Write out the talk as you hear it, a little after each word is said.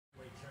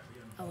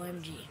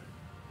OMG,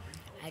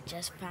 I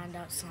just found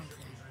out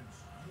something.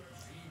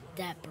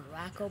 That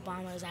Barack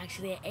Obama is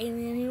actually an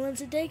alien. He wants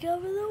to take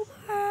over the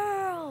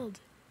world.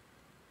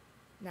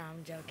 No,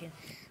 I'm joking.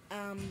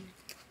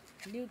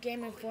 New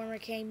Game Informer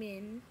came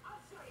in.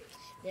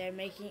 They're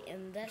making,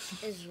 and that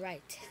is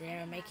right,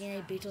 they're making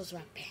a Beatles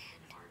rock band.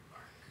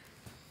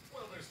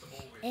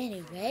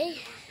 Anyway,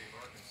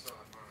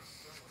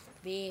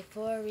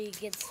 before we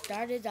get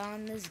started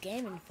on this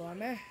Game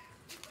Informer,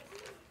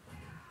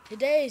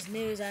 today's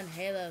news on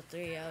Halo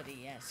 3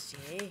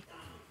 ODST.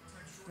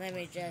 Let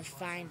me just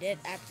find it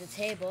at the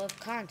table of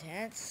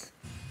contents.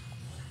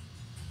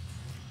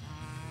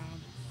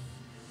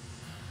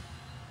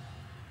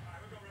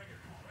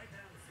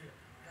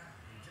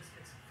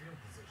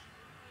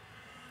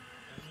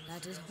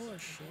 That is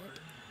horseshit.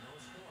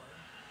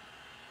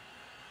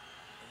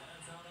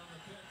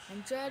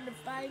 I'm trying to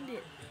find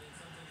it.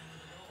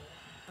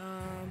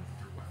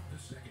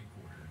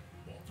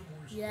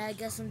 Yeah, I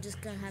guess I'm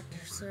just gonna have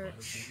to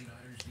search.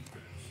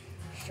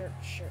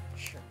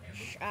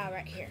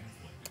 Right here.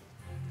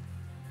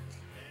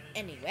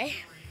 Anyway,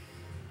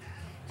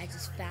 I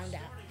just found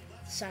out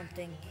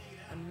something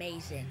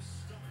amazing.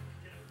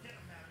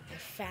 I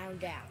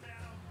found out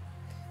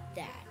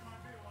that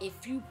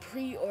if you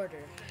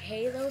pre-order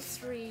Halo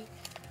 3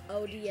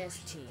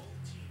 ODST,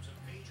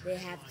 they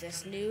have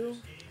this new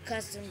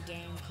custom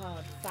game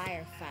called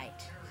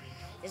Firefight.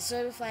 It's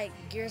sort of like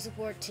Gears of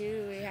War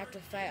 2, where you have to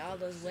fight all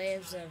those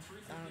waves of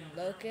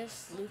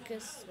locusts,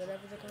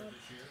 whatever they're called,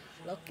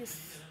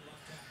 locusts.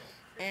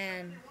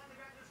 And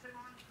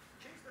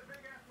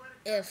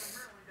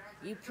if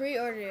you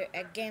pre-order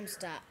at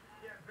GameStop,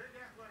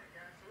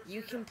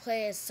 you can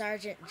play as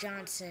Sergeant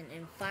Johnson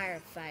in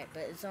Firefight,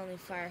 but it's only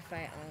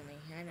Firefight only.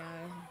 I know,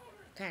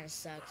 it kind of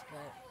sucks,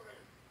 but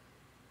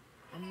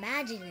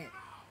imagine it.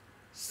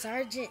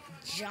 Sergeant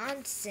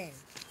Johnson,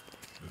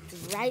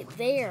 right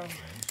there.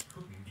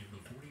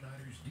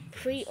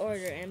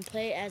 Pre-order and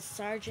play as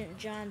Sergeant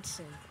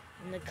Johnson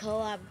in the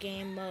co-op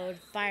game mode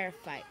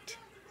Firefight.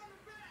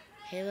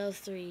 Halo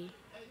 3.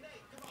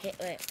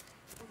 Wait.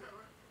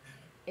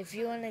 If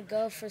you want to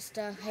go for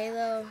stuff,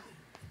 Halo.com.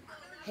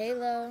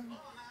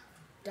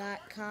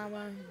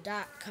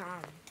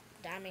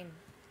 I mean,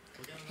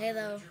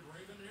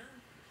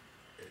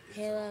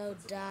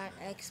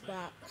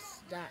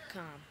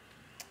 Halo.xbox.com.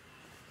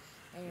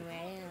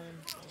 Anyway,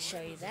 I'll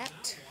show you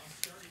that.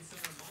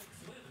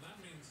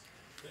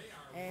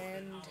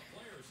 And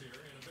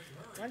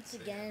once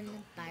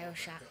again,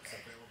 BioShock.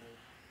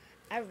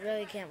 I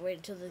really can't wait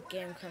until the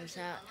game comes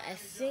out. I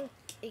think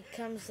it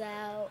comes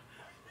out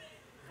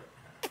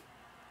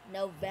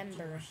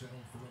November.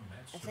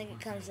 I think it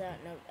comes out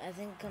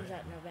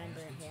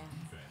November. Yeah.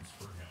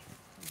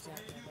 Comes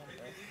out November.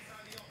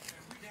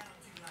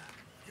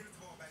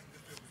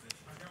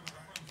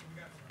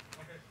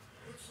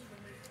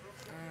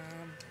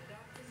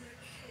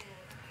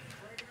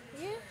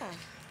 Yeah,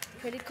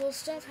 pretty cool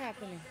stuff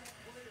happening.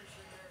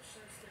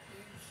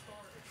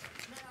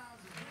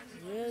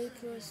 Really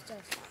cool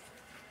stuff.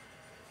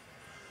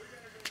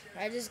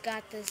 I just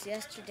got this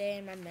yesterday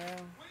in my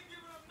mail.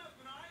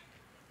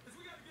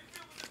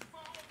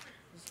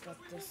 Just got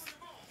this.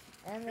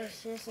 And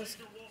there's just this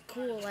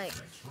cool, like,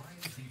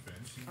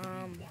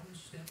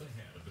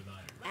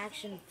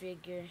 action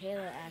figure,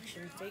 Halo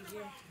action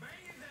figure.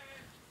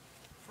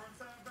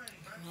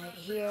 Right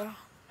here.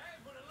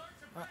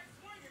 Oh,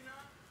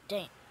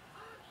 dang.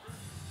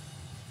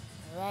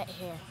 Right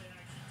here.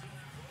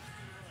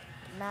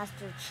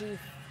 Master Chief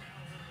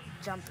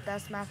jumped.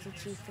 That's Master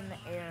Chief in the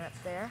air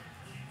up there.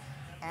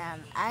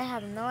 And I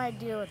have no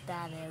idea what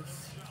that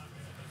is.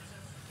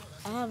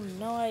 I have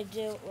no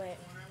idea. Wait.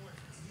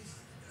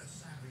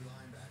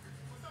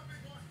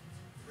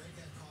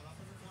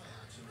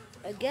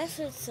 I guess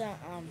it's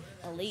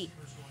Elite.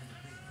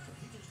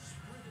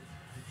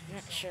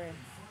 Not sure.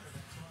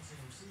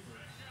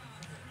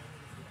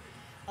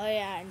 Oh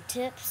yeah, and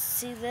tips.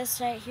 See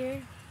this right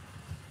here?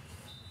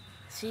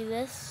 See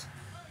this?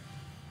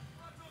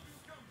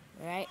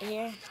 Right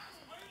here.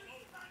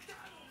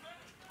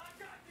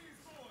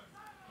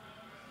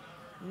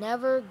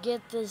 Never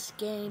get this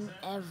game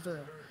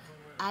ever.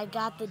 I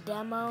got the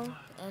demo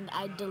and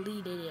I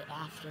deleted it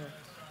after.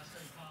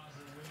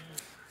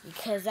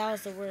 Because that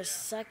was the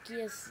worst,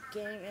 suckiest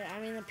game. I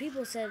mean, the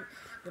people said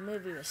the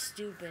movie was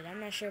stupid. I'm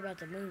not sure about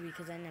the movie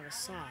because I never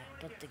saw it.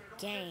 But the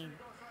game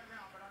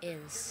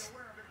is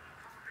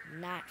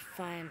not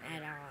fun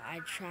at all. I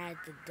tried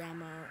the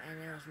demo and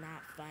it was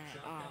not fun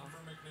at all.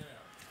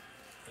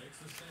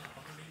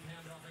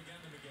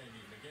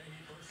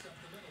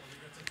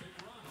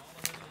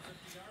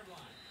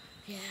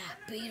 Yeah,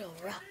 Beetle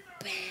Rock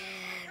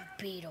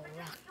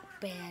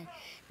Band.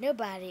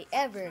 Nobody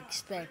ever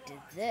expected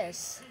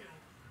this.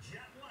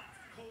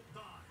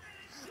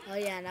 Oh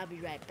yeah, and I'll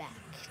be right back.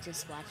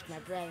 Just watch my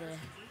brother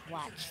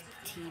watch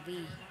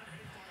TV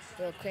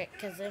real quick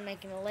because they're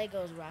making a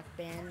Legos rock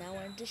band and I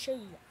wanted to show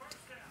you that.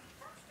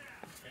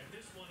 And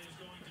this one is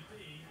going to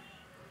be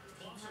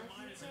plus or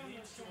minus a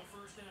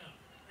first down.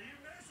 Are you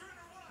measuring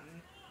or what?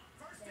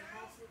 First down?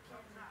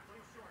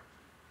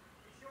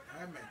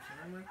 have my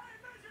camera?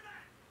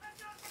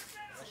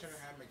 I should have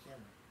had my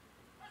camera.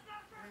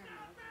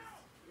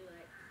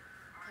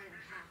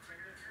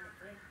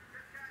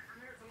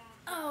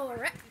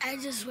 Alright, I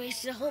just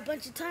wasted a whole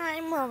bunch of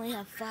time. I only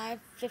have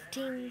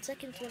 15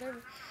 seconds,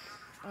 whatever.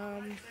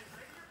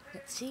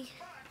 Let's see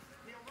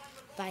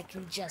if I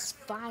can just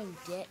find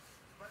it.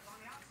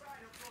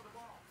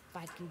 If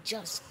I can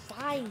just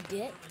find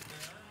it,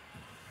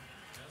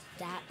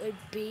 that would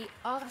be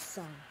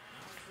awesome.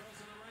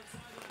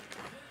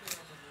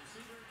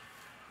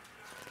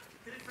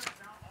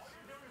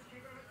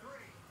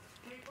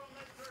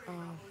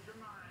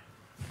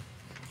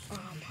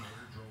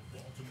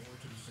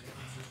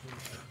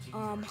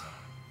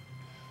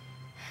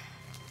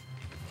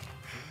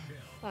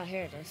 Oh,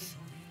 here it is.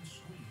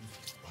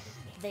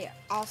 They are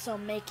also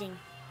making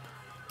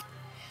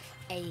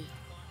a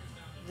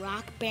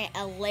rock band,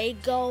 a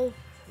Lego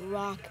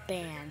rock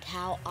band.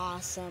 How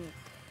awesome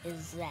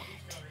is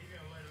that?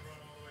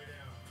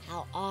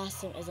 How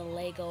awesome is a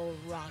Lego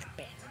rock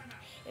band?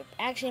 It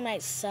actually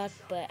might suck,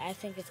 but I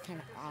think it's kind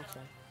of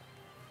awesome.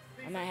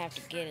 I might have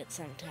to get it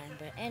sometime,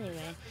 but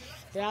anyway.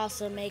 They're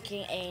also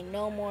making a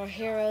No More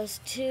Heroes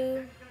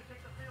 2.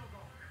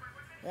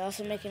 They're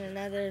also making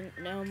another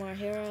No More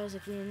Heroes,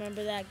 if you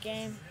remember that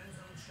game.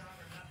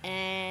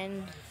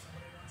 And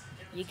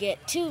you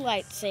get 2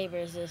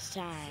 lightsabers this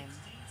time.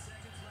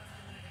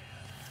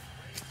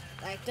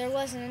 Like, there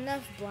wasn't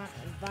enough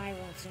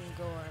violence and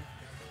gore.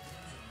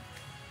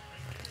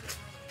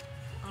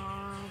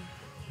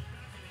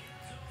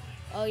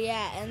 Oh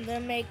yeah, and they're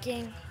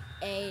making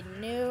a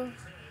new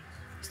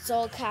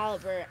Soul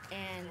Calibur,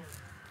 and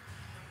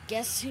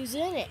guess who's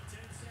in it?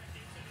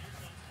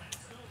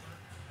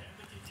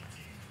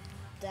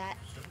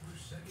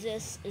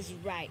 This is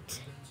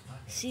right.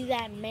 See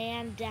that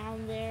man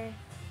down there?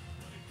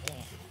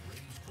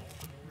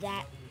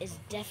 That is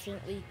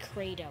definitely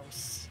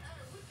Kratos.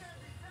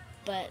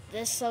 But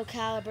this Soul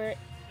Calibur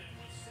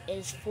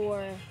is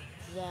for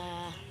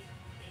the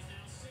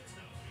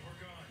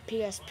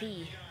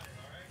PSP.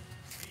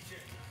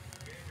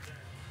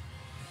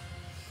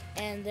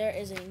 And there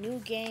is a new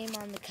game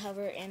on the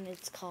cover, and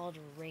it's called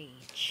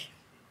Rage.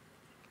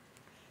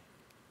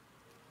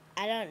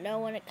 I don't know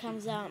when it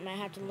comes out. Might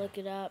have to look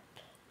it up.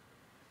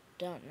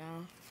 Don't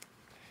know.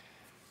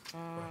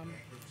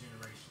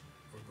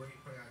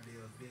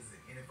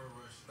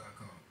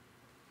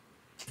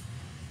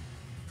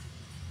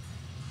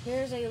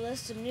 Here's a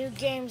list of new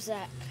games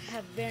that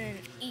have been in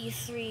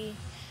E3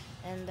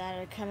 and that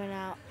are coming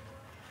out.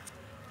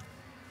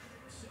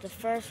 The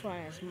first one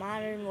is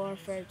Modern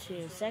Warfare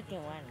 2.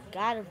 Second one,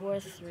 God of War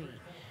 3.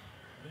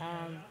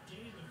 Oh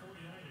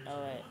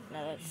wait,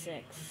 no, that's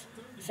 6.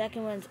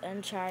 Second one's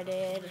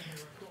Uncharted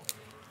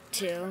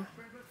 2.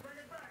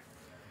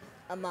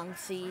 Among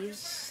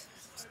Thieves.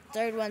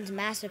 Third one's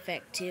Mass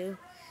Effect 2.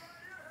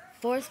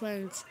 Fourth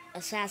one's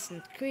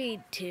Assassin's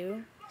Creed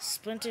 2.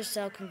 Splinter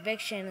Cell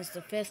Conviction is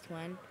the 5th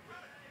one.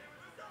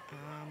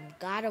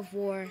 God of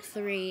War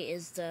 3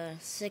 is the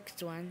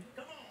 6th one.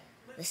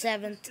 The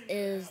 7th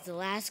is The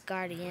Last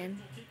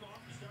Guardian.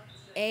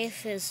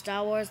 8th is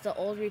Star Wars The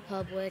Old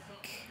Republic.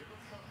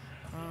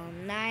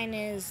 9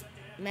 is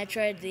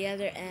Metroid The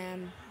Other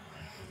M.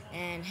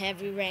 And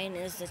Heavy Rain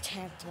is the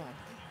 10th one.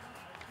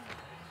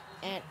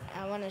 And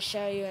I want to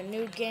show you a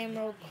new game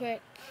real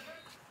quick.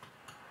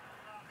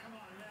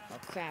 Oh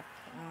crap.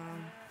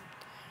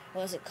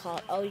 What was it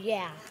called? Oh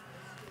yeah.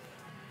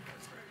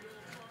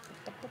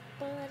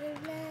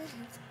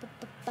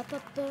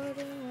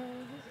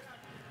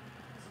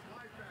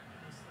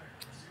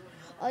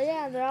 Oh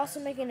yeah, they're also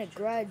making a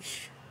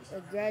Grudge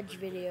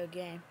video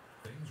game.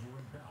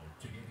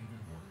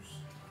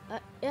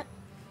 Yep.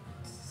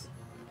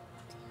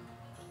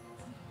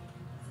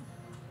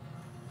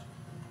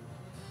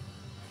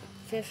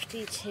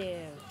 52.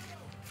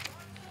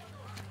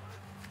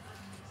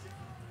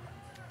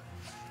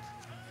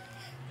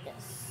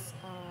 Yes.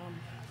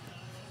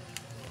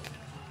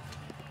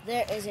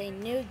 There is a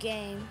new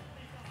game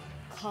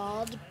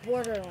called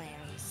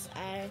Borderlands.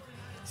 I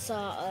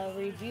saw a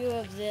review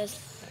of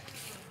this.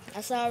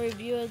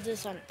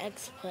 On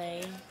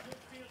XPlay.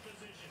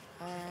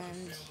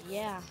 And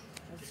yeah,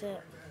 that's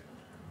it.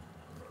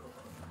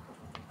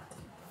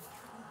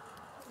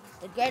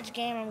 The Grudge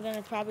game I'm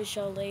gonna probably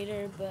show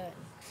later, but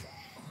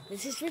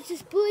this is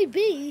Rich's Boy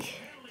B.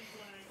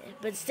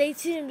 But stay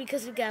tuned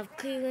because we got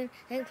Cleveland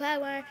and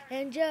Clydewine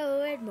and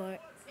Joe and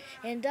Mort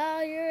and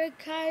all your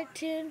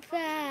cartoon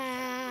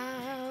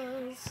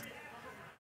pals.